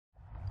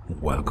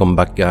Welcome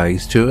back,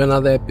 guys, to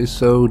another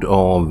episode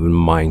of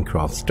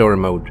Minecraft Story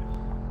Mode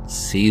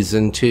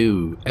Season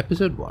 2,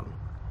 Episode 1.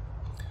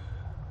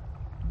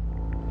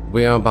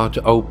 We are about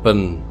to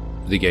open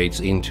the gates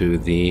into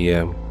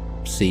the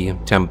sea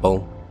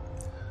temple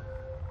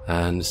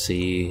and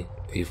see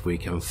if we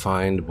can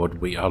find what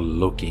we are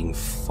looking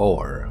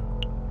for.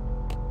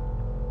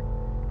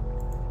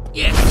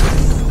 Yes!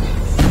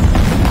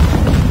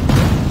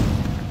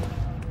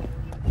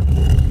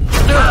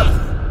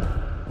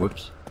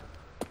 Whoops.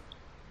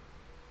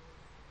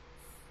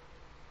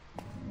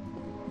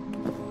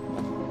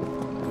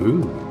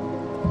 Ooh.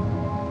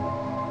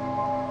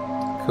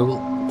 Cool.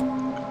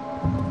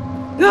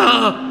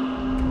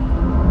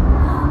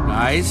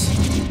 Guys?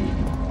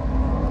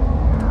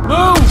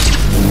 Move!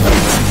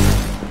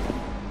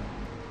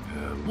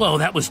 Whoa,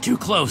 that was too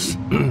close.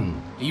 Do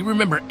you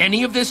remember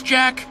any of this,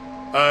 Jack?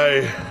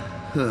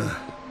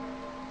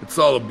 It's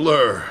all a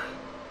blur.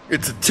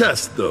 It's a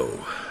test, though,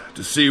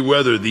 to see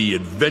whether the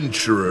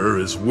adventurer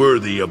is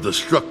worthy of the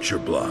structure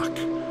block.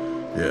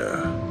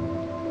 Yeah.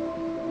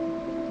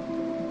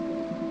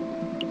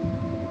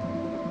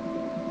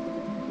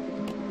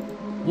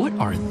 What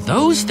are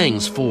those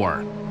things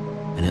for?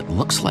 And it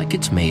looks like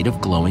it's made of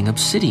glowing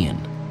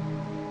obsidian.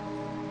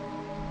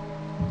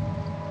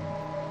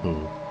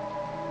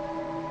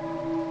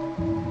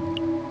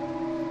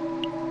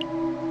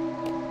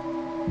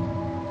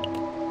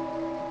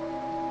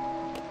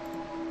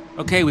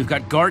 Okay, we've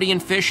got guardian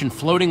fish and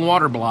floating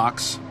water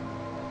blocks.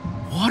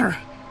 Water?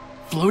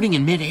 Floating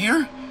in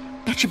midair?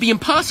 That should be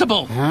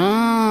impossible.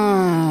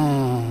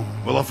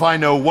 Well, if I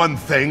know one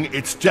thing,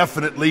 it's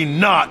definitely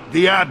not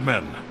the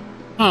admin.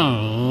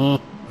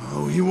 Oh,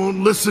 he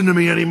won't listen to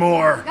me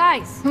anymore.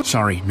 Guys!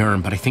 Sorry,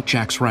 Nurm, but I think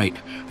Jack's right.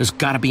 There's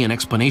gotta be an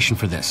explanation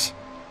for this.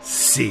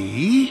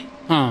 See?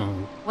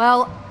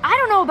 Well, I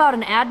don't know about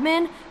an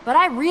admin, but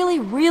I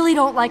really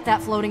don't like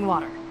that floating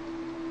water.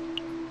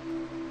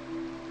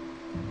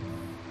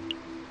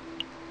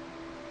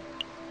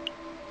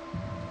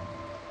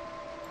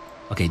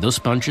 Okay, those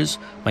sponges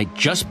might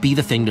just be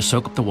the thing to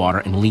soak up the water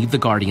and leave the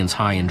guardians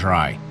high and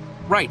dry.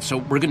 Right, so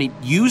we're gonna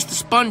use the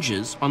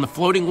sponges on the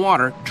floating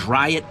water,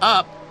 dry it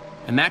up,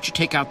 and that should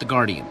take out the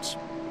guardians.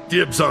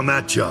 Dibs on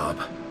that job.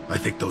 I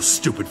think those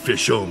stupid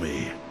fish owe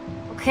me.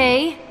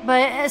 Okay,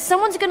 but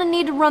someone's gonna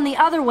need to run the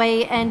other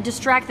way and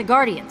distract the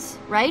guardians,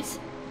 right?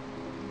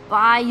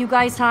 Buy you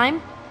guys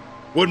time?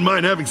 Wouldn't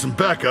mind having some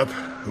backup,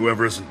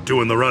 whoever isn't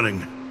doing the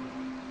running.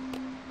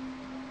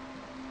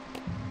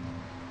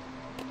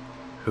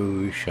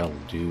 Who shall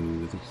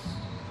do this?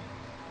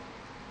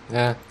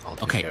 Yeah, I'll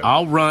take Okay, care of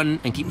I'll run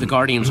and keep the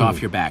guardians off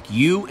your back.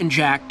 You and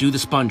Jack do the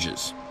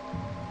sponges.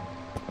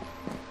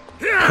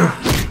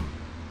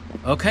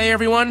 Okay,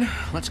 everyone,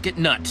 let's get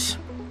nuts.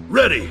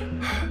 Ready!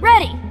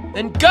 Ready!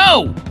 Then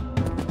go!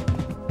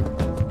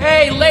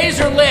 Hey,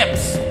 laser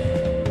lips!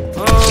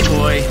 Oh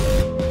boy.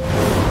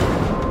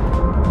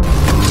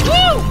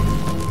 Woo!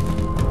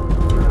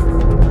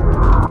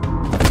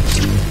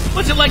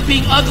 What's it like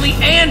being ugly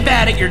and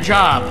bad at your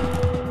job?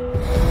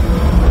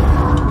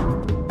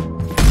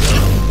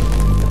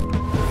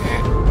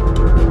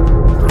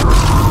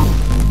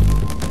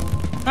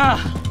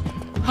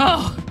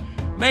 Oh,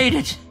 made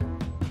it.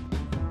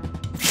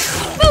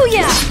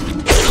 Booyah!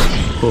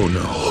 Oh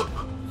no.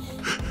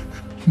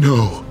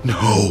 No,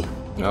 no.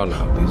 Oh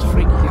no, he's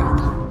freaking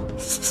out.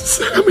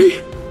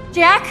 Sammy!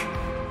 Jack?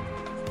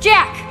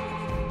 Jack!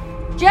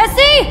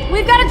 Jesse!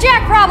 We've got a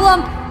Jack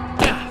problem!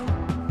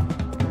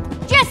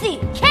 Jesse,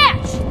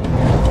 catch!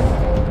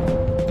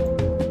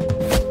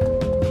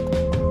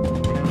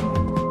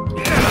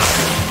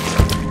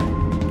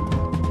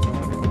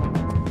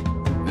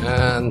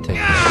 And take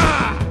it.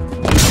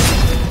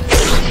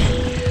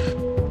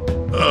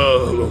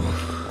 Oh.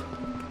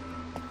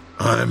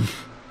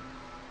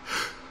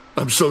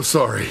 I'm so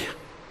sorry.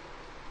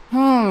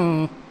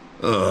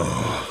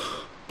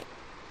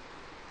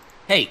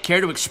 Hey, care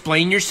to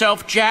explain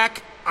yourself,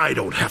 Jack? I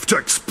don't have to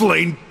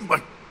explain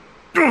my...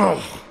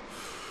 Oh.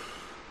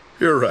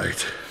 You're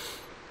right.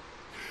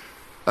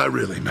 I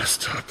really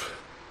messed up.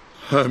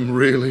 I'm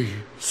really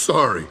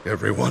sorry,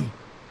 everyone.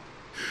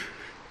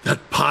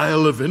 That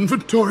pile of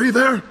inventory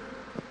there?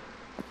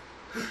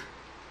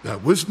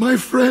 That was my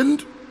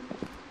friend,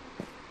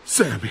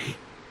 Sammy.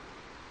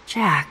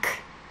 Jack.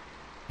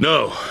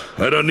 No,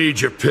 I don't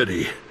need your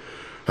pity.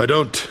 I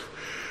don't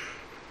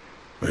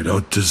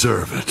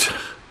deserve it.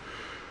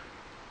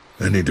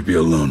 I need to be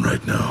alone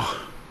right now.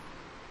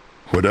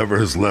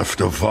 Whatever is left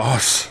of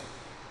Voss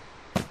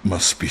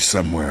must be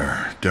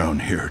somewhere down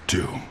here,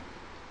 too.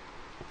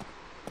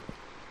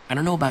 I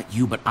don't know about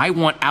you, but I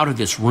want out of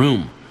this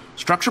room.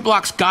 Structure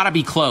block's gotta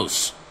be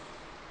close.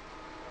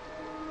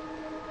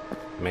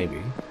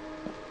 Maybe.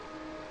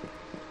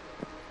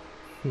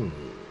 Is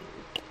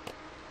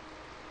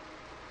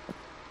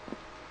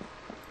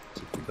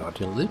it the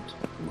guardian lit?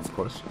 Of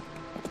course.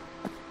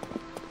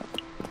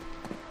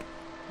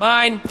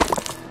 Mine.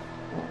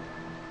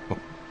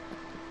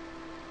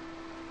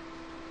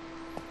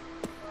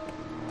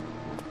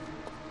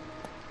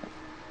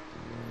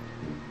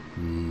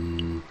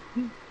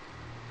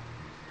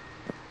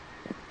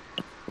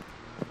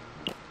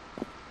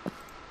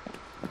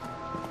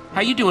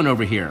 How you doing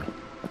over here?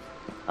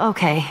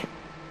 Okay.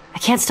 I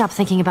can't stop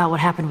thinking about what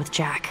happened with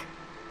Jack.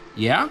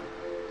 Yeah?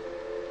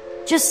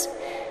 Just,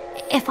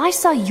 if I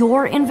saw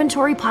your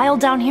inventory pile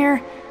down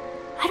here,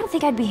 I don't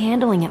think I'd be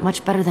handling it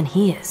much better than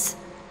he is.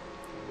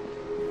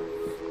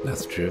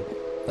 That's true.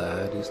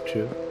 That is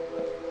true.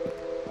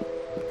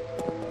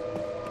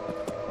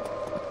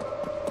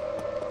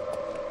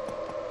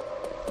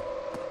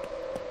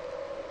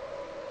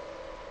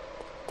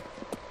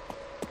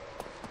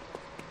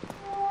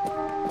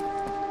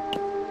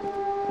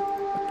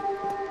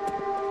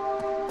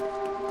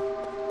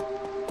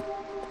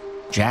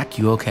 Jack,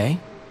 you okay?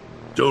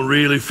 Don't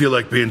really feel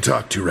like being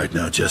talked to right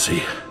now,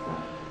 Jesse.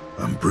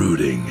 I'm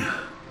brooding.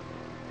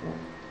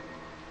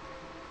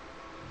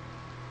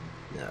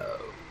 No.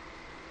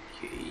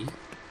 Okay.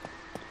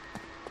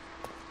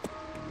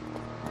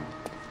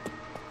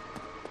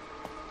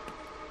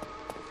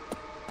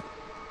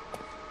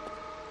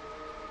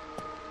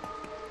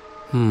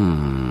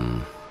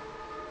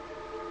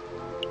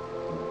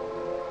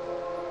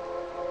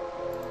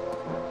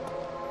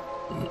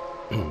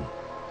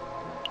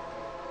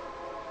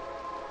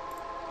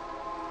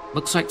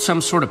 Looks like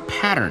some sort of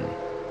pattern.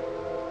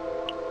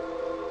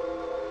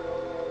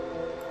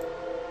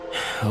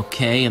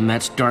 Okay, and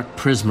that's dark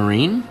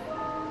prismarine.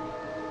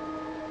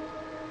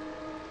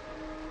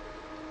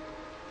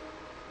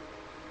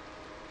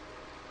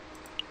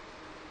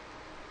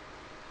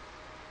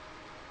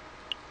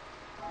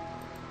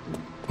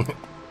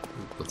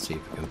 Let's see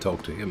if we can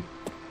talk to him.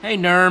 Hey,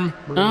 Nerm.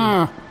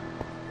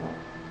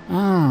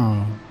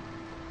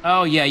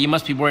 Oh, yeah, you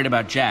must be worried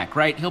about Jack,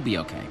 right? He'll be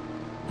okay.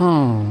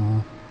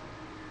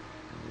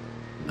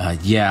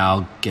 Yeah,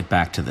 I'll get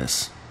back to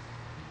this.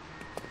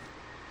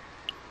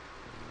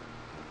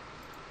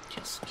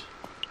 Just.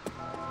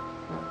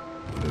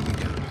 There we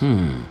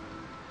go.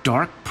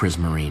 Dark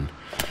prismarine.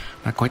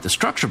 Not quite the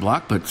structure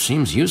block, but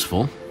seems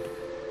useful.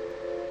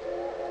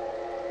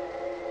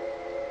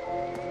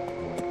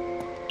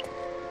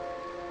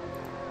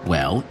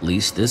 Well, at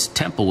least this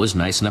temple was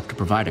nice enough to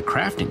provide a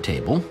crafting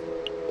table.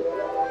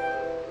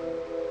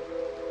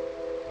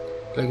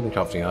 Click on the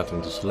crafting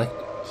item to select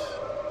it.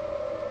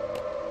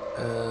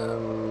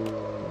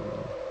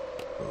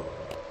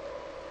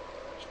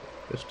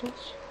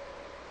 Crystals?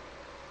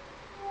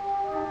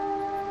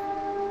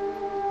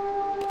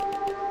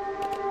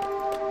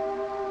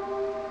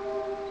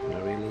 Can I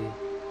really?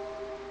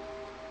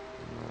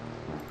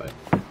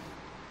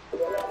 Right.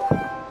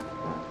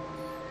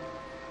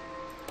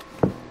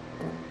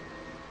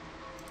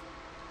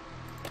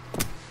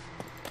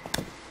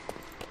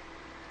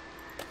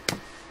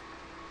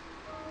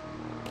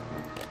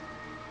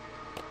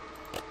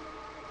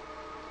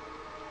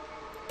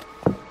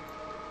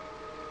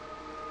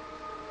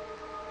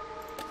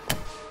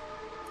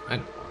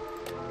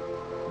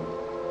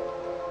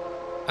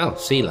 Oh,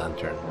 sea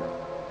lantern.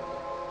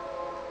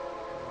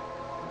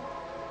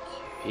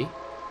 Okay.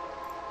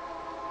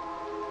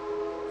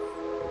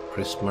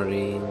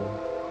 Prismarine.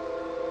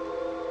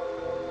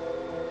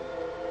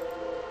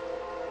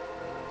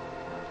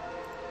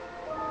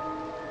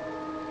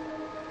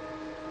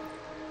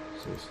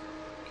 So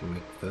can we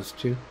make those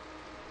two.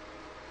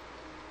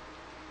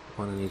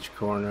 One in each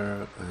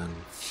corner and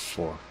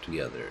 4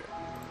 together.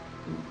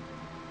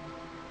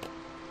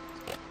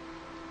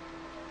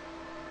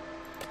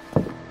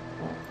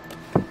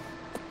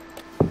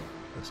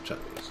 Let's try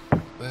this.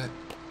 Back.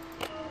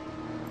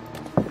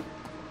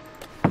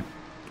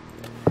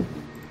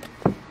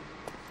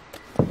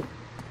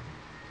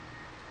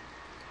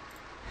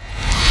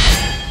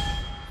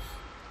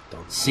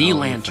 Sea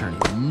lantern,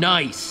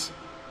 nice.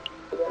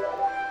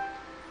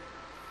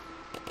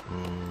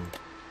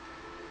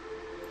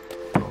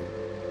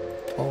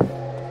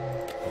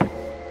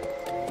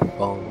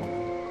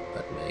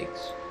 That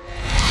makes.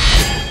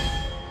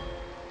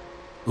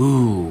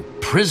 Ooh,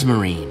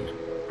 prismarine.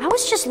 I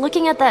was just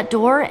looking at that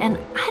door, and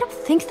I don't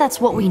think that's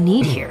what we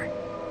need here.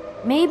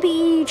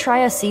 Maybe try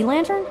a sea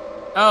lantern?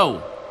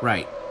 Oh,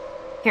 right.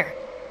 Here.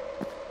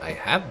 I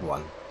have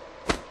one.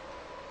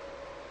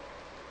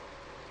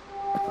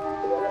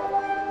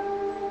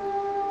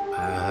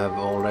 I have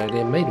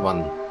already made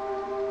one.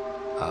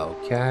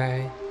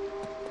 Okay.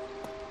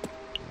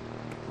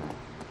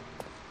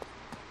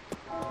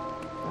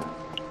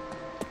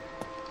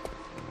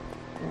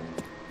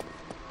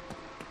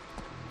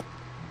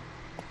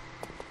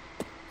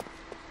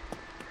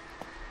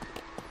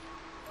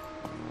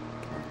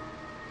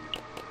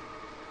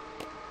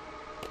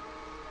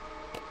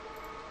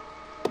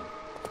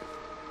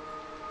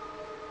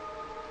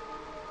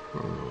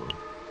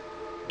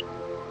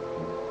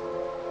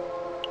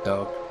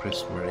 Dark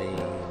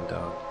prismarine,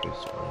 dark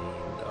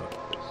prismarine, dark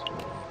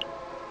prismarine.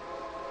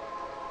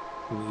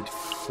 We need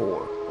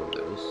 4 of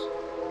those.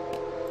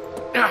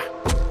 Ah!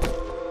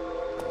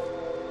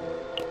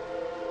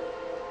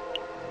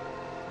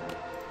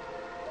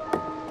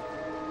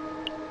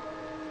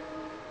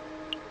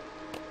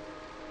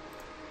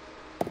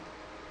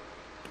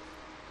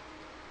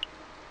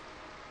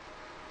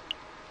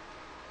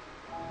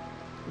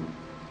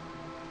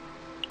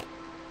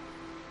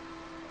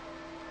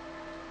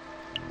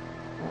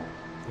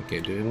 Okay,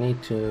 do you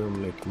need to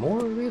make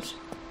more of this?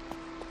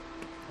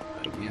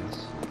 I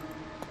guess.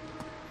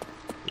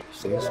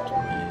 Use this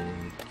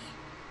to make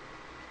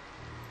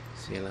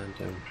sea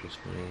lantern,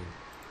 prismarine.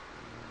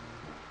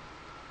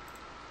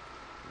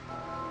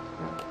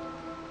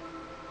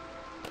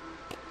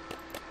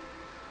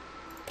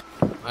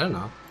 I don't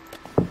know.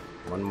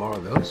 One more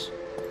of those.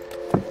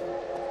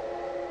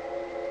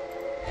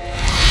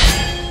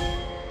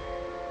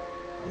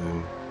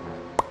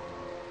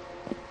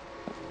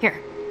 Here.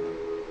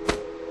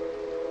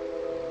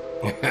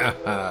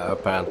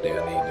 Apparently I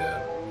need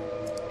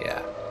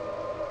yeah.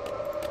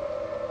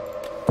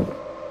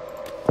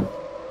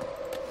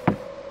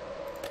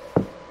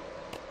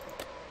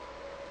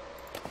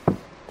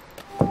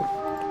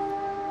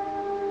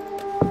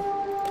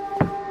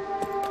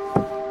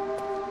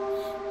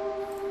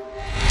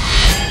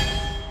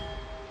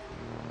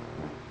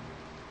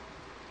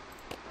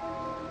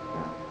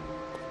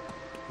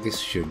 This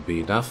should be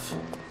enough.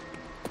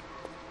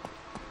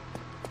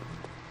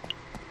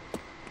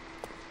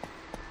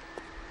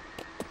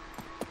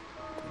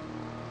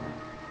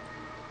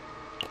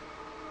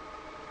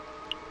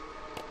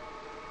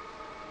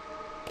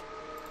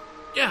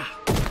 Yeah.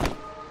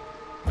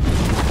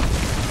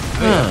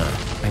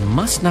 I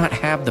must not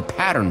have the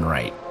pattern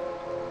right.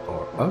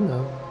 Or, oh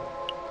no.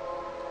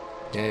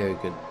 Yeah, you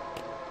could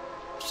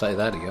say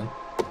that again.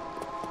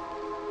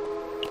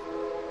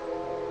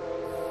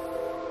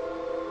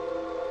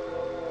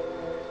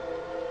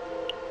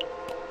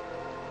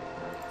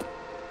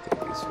 Take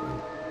this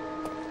one.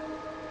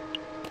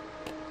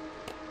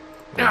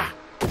 Yeah.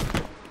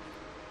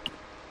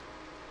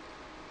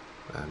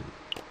 And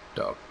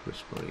dark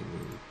whispering.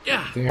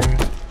 Yeah. There.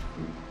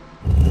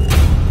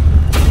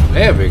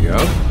 There we go.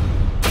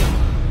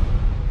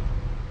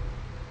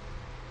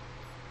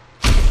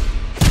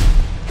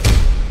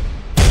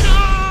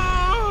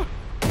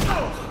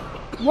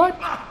 What?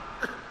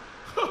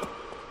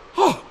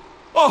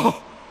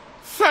 Oh,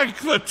 thank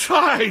the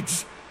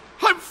tides!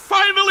 I'm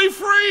finally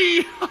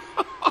free!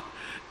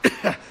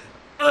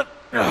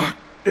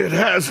 It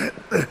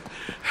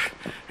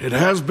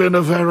has been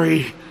a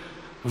very,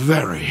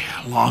 very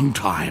long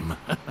time.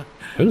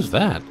 Who's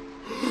that?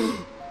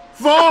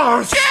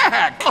 Voss!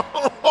 Jack!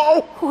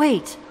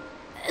 Wait,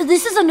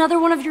 this is another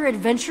one of your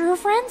adventurer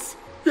friends?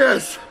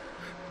 Yes,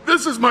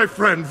 this is my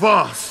friend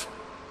Voss.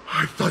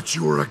 I thought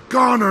you were a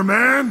goner,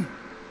 man.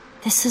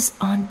 This is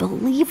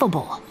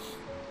unbelievable.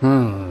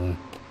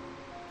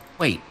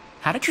 Wait,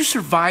 how did you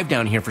survive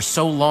down here for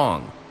so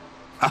long?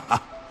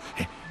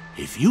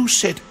 If you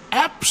sit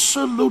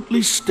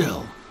absolutely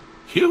still,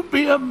 you'll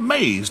be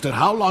amazed at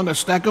how long a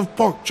stack of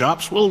pork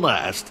chops will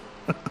last.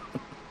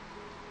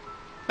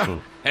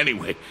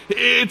 Anyway,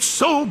 it's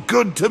so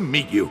good to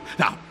meet you.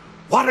 Now,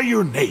 what are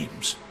your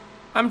names?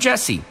 I'm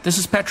Jesse. This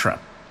is Petra.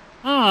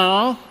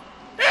 Oh,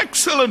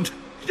 excellent.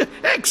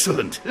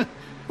 Excellent.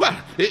 Well,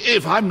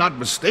 if I'm not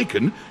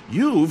mistaken,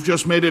 you've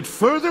just made it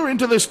further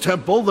into this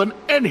temple than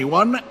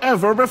anyone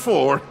ever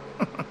before.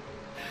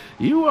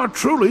 You are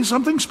truly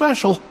something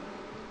special.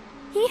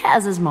 He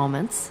has his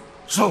moments.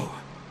 So,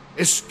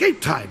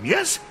 escape time,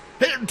 yes?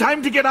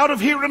 Time to get out of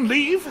here and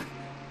leave?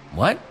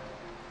 What?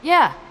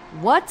 Yeah,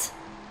 what?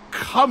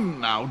 Come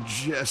now,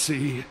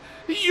 Jesse.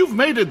 You've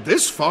made it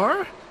this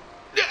far.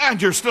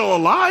 And you're still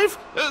alive.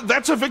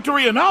 That's a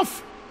victory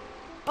enough.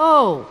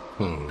 Oh.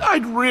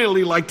 I'd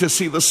really like to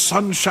see the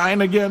sunshine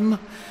again.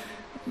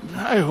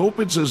 I hope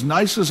it's as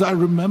nice as I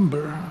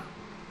remember.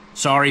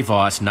 Sorry,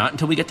 Voss, not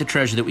until we get the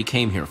treasure that we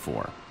came here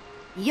for.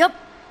 Yep.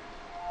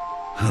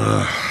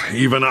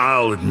 Even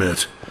I'll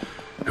admit,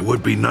 it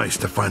would be nice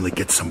to finally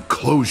get some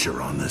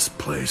closure on this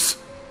place.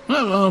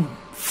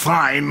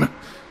 Fine.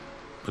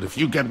 But if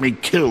you get me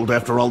killed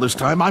after all this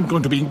time, I'm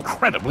going to be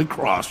incredibly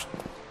cross.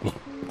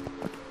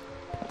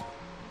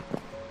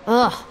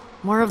 Ugh,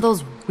 more of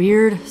those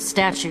weird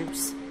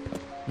statues.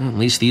 At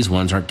least these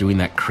ones aren't doing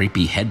that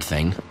creepy head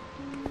thing.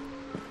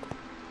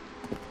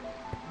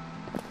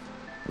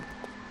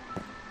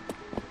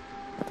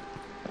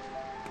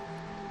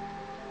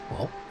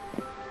 Well,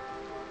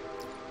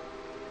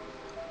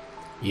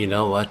 you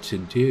know what to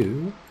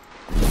do.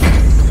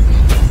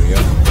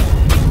 Yep.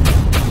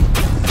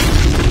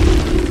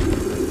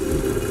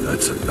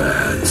 That's a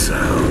bad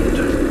sound.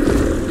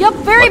 Yep,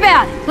 very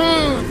bad.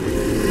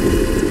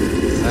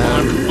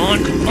 Come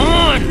on, come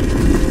on!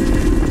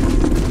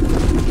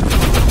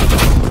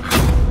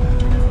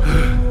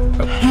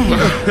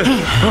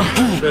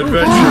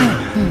 Adventure.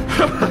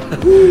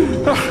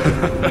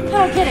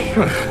 No kidding.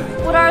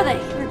 What are they?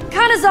 They're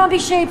kind of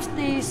zombie-shaped.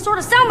 They sort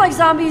of sound like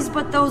zombies,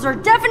 but those are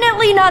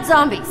definitely not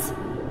zombies.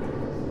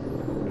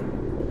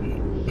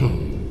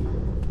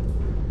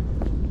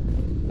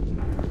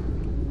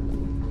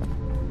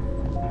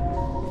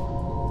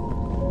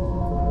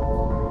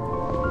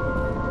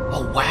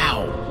 Oh,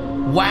 wow!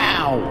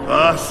 Wow!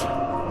 Us,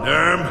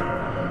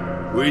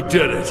 Nerm, we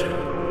did it.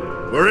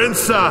 We're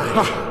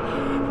inside.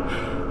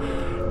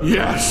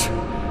 Yes,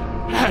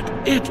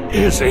 and it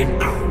is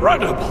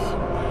incredible.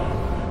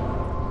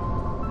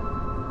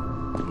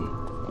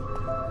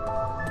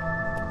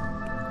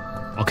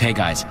 Okay,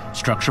 guys,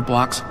 structure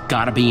blocks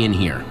gotta be in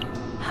here.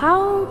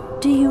 How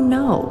do you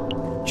know?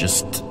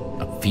 Just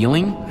a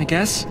feeling, I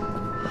guess?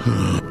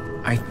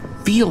 I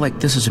feel like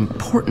this is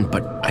important,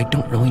 but I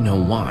don't really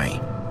know why.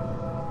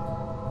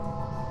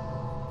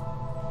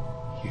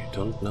 You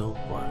don't know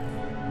why.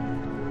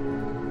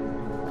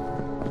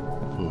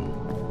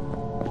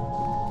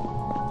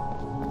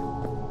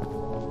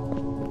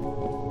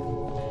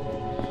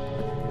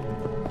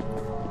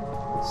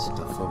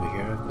 Stuff over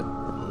here, but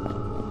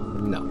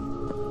no.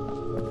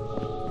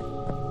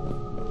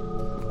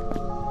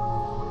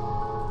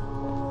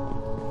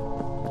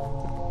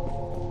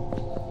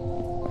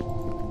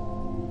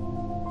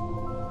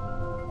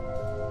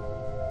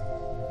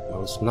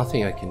 There's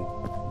nothing I can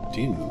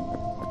do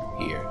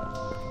here.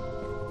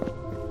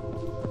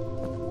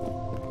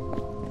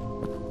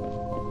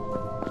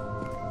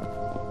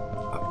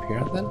 Up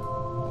here then?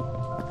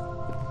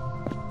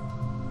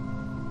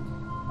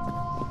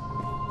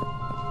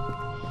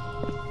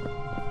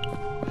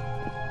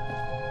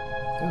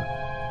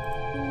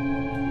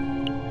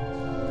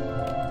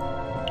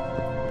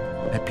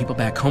 Bet people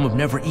back home have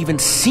never even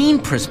seen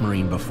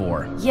Prismarine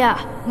before.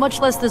 Yeah, much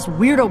less this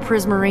weirdo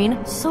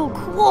Prismarine. So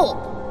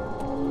cool.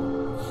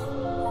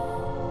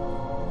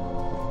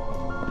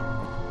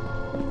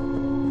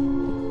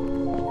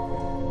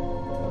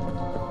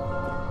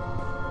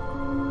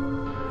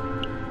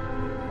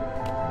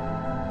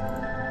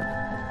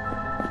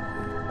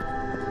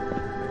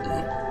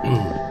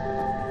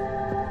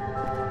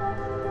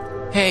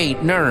 Hey,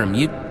 Nurm,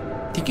 you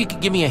think you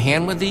could give me a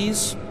hand with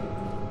these?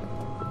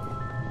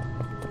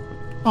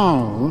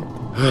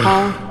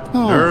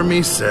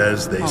 Hermes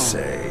says they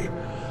say,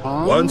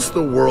 once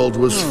the world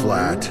was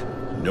flat,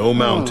 no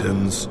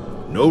mountains,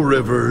 no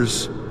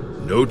rivers,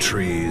 no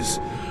trees,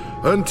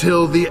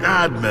 until the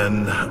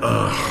admin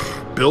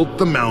built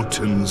the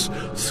mountains,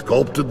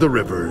 sculpted the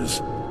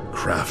rivers,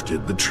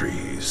 crafted the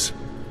trees.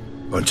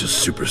 Bunch of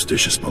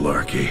superstitious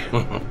malarkey.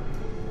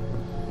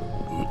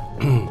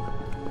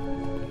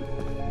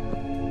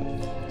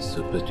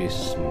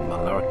 Superstitious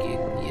malarkey,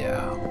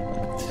 yeah.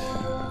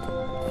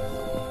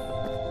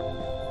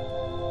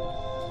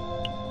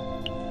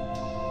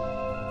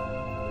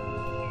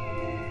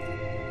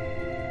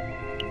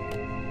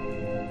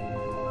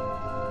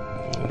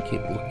 I'll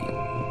keep looking.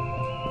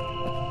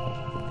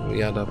 What we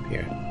got up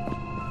here?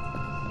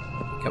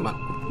 Come on,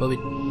 move it.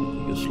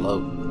 You're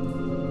slow.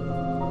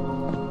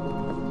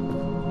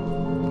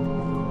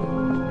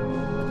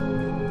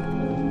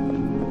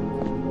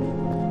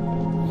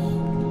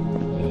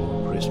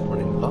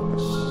 Prismarine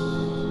blocks.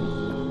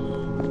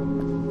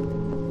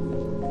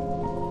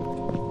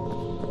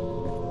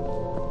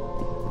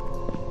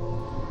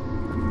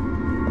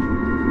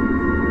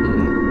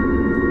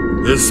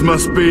 This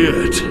must be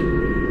it.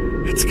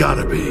 It's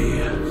gotta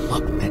be.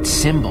 Look, that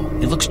symbol.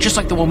 It looks just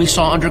like the one we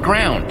saw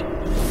underground.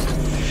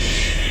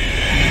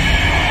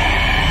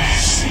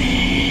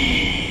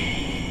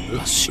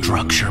 A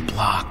structure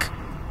block.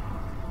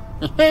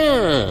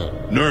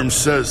 Nurm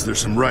says there's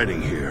some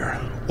writing here.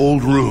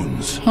 Old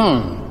runes.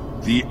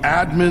 The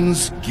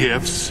admin's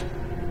gifts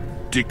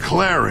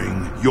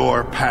declaring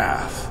your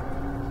path.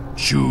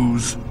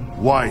 Choose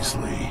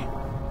wisely.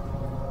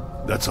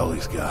 That's all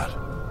he's got.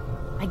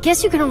 I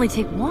guess you can only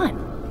take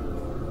one.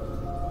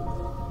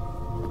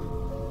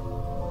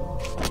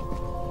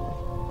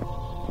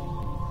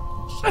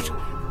 That's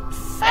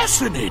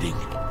fascinating.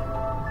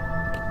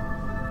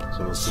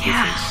 So what's the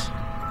Yeah. difference?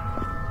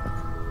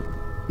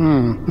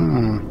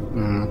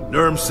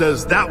 Nurm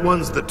says that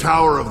one's the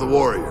Tower of the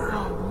Warrior.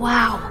 Oh,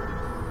 wow.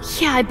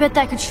 Yeah, I bet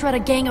that could shred a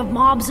gang of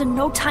mobs in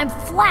no time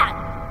flat.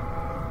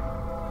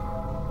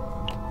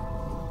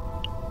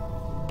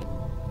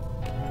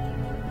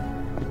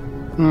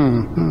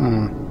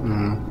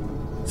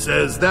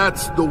 Says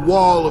that's the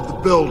wall of the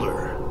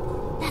builder.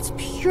 That's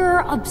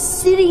pure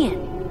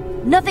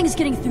obsidian. Nothing's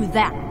getting through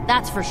that,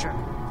 that's for sure.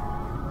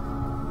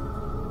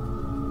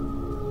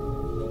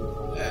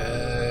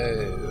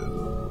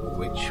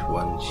 Which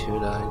one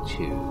should I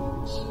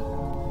choose?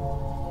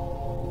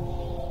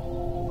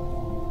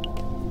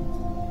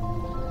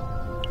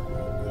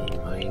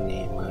 My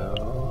name a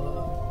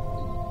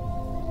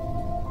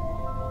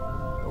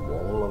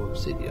wall of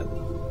obsidian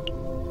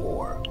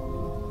or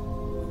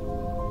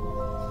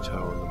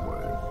Tower of the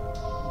Warrior.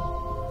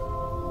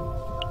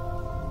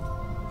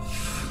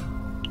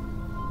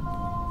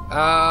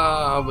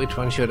 Which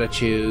one should I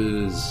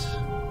choose?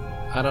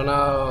 I don't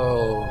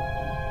know.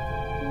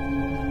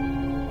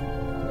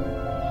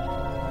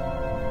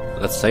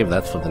 Let's save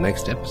that for the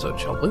next episode,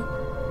 shall we?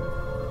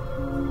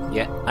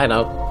 Yeah, I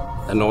know.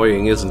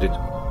 Annoying, isn't it?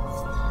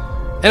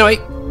 Anyway,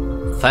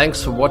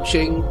 thanks for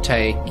watching.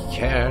 Take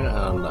care,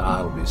 and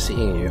I'll be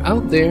seeing you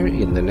out there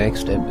in the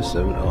next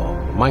episode of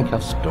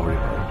Minecraft Story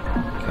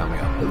Mode, coming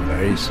up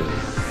very soon.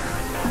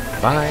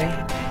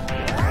 Bye.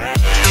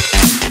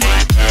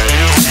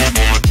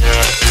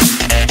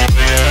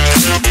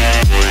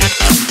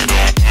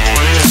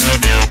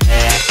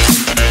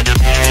 Yeah.